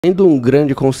Sendo um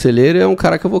grande conselheiro, é um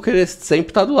cara que eu vou querer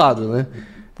sempre estar do lado, né?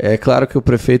 É claro que o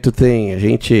prefeito a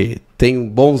gente tem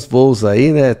bons voos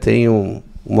aí, né? Tem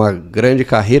uma grande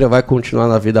carreira, vai continuar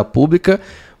na vida pública,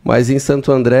 mas em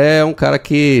Santo André é um cara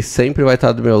que sempre vai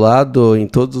estar do meu lado em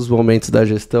todos os momentos da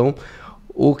gestão.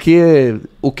 O que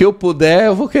eu puder,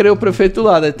 eu vou querer o prefeito do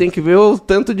lado. Tem que ver o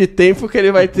tanto de tempo que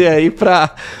ele vai ter aí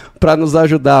para nos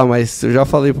ajudar, mas eu já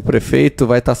falei pro prefeito,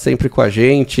 vai estar sempre com a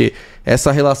gente.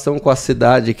 Essa relação com a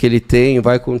cidade que ele tem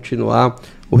vai continuar.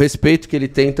 O respeito que ele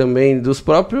tem também dos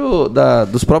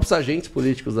próprios agentes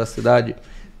políticos da cidade,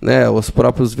 né? Os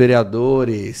próprios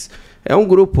vereadores. É um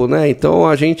grupo, né? Então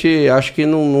a gente acho que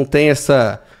não tem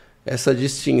essa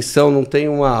distinção, não tem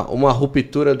uma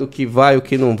ruptura do que vai e o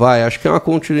que não vai. Acho que é uma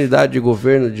continuidade de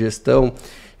governo, de gestão,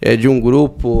 de um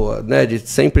grupo, né? De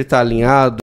sempre estar alinhado.